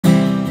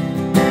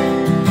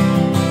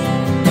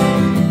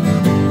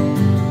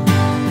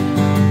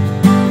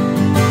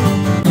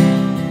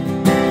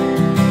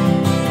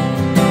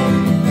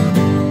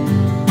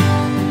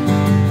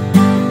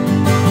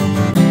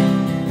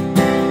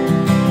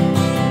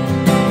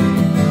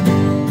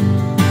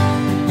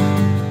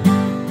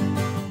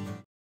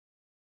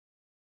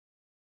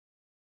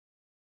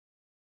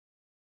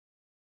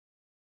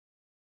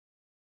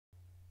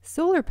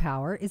Solar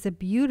power is a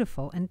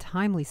beautiful and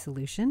timely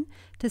solution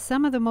to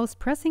some of the most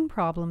pressing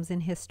problems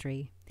in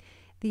history.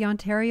 The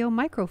Ontario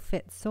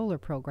Microfit Solar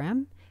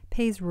Program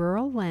pays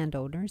rural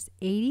landowners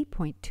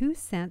 80.2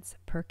 cents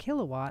per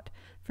kilowatt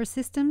for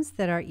systems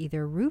that are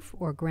either roof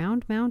or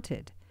ground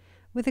mounted,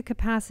 with a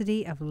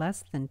capacity of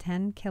less than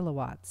 10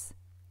 kilowatts.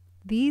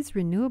 These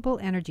renewable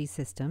energy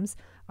systems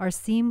are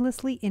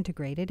seamlessly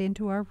integrated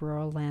into our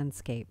rural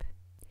landscape.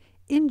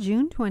 In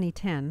June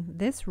 2010,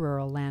 this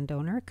rural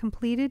landowner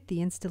completed the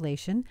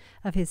installation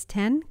of his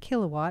 10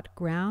 kilowatt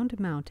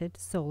ground-mounted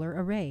solar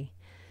array.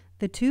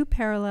 The two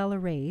parallel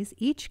arrays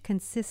each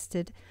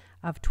consisted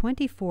of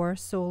 24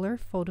 solar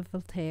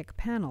photovoltaic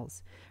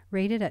panels,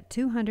 rated at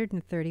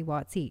 230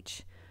 watts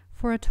each,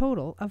 for a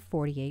total of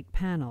 48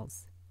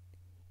 panels.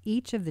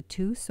 Each of the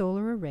two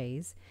solar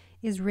arrays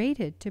is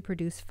rated to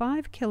produce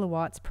 5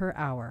 kilowatts per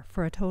hour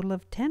for a total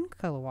of 10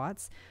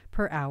 kilowatts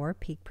per hour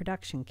peak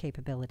production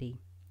capability.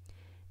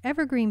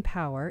 Evergreen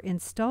Power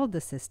installed the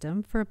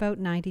system for about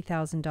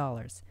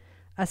 $90,000,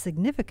 a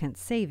significant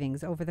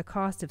savings over the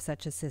cost of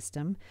such a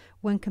system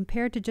when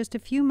compared to just a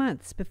few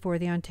months before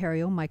the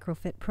Ontario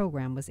Microfit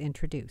program was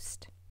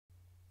introduced.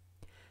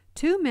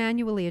 Two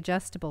manually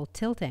adjustable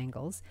tilt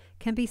angles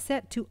can be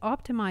set to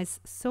optimize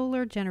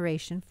solar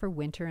generation for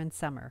winter and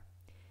summer.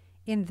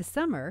 In the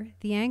summer,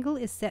 the angle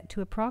is set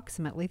to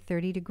approximately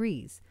 30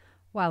 degrees,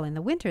 while in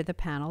the winter the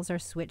panels are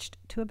switched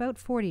to about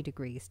 40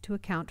 degrees to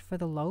account for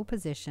the low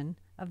position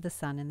of the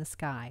sun in the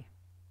sky.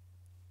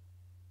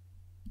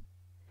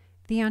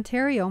 The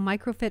Ontario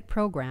Microfit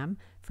program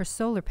for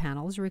solar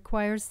panels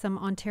requires some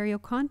Ontario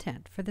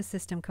content for the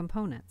system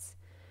components.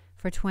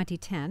 For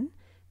 2010,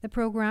 the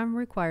program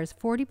requires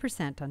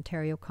 40%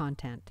 Ontario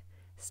content.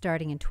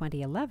 Starting in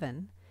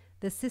 2011,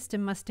 the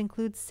system must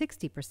include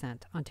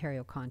 60%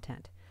 Ontario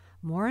content.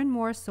 More and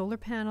more solar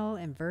panel,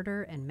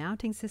 inverter, and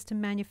mounting system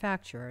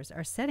manufacturers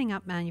are setting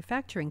up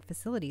manufacturing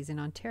facilities in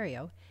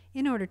Ontario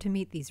in order to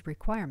meet these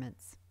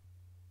requirements.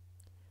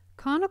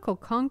 Conical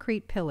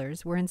concrete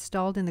pillars were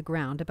installed in the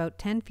ground about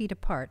 10 feet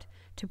apart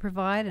to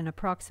provide an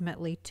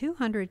approximately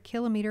 200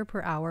 km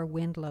per hour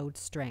wind load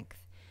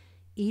strength.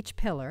 Each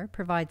pillar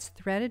provides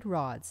threaded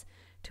rods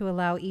to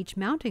allow each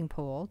mounting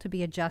pole to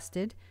be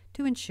adjusted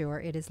to ensure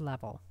it is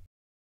level.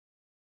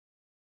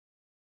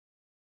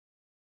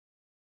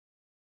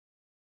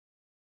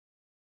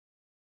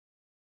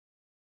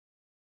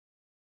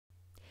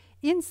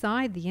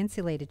 Inside the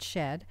insulated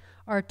shed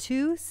are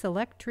two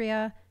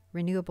Selectria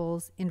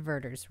Renewables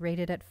inverters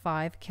rated at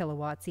 5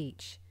 kilowatts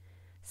each.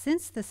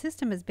 Since the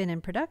system has been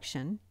in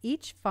production,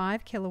 each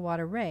 5 kilowatt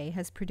array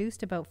has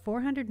produced about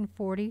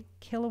 440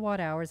 kilowatt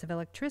hours of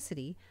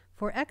electricity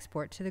for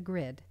export to the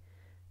grid.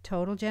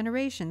 Total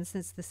generation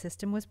since the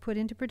system was put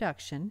into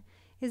production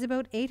is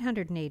about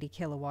 880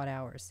 kilowatt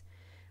hours,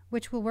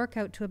 which will work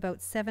out to about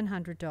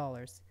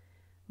 $700.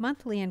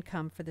 Monthly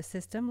income for the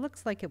system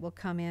looks like it will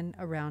come in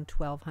around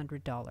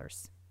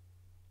 $1,200.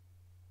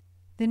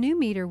 The new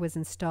meter was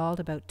installed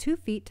about 2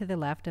 feet to the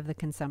left of the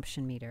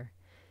consumption meter.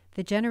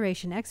 The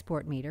generation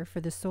export meter for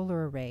the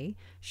solar array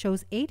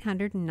shows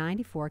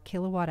 894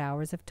 kilowatt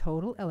hours of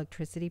total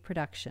electricity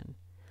production.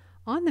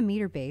 On the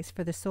meter base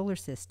for the solar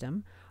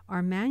system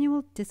are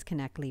manual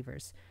disconnect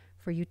levers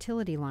for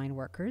utility line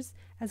workers,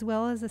 as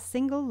well as a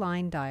single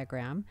line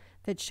diagram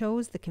that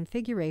shows the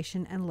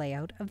configuration and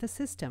layout of the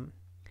system.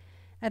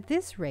 At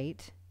this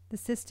rate, the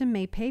system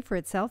may pay for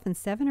itself in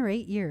 7 or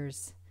 8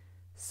 years.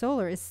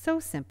 Solar is so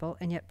simple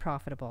and yet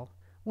profitable.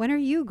 When are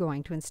you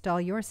going to install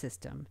your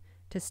system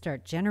to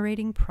start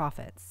generating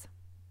profits?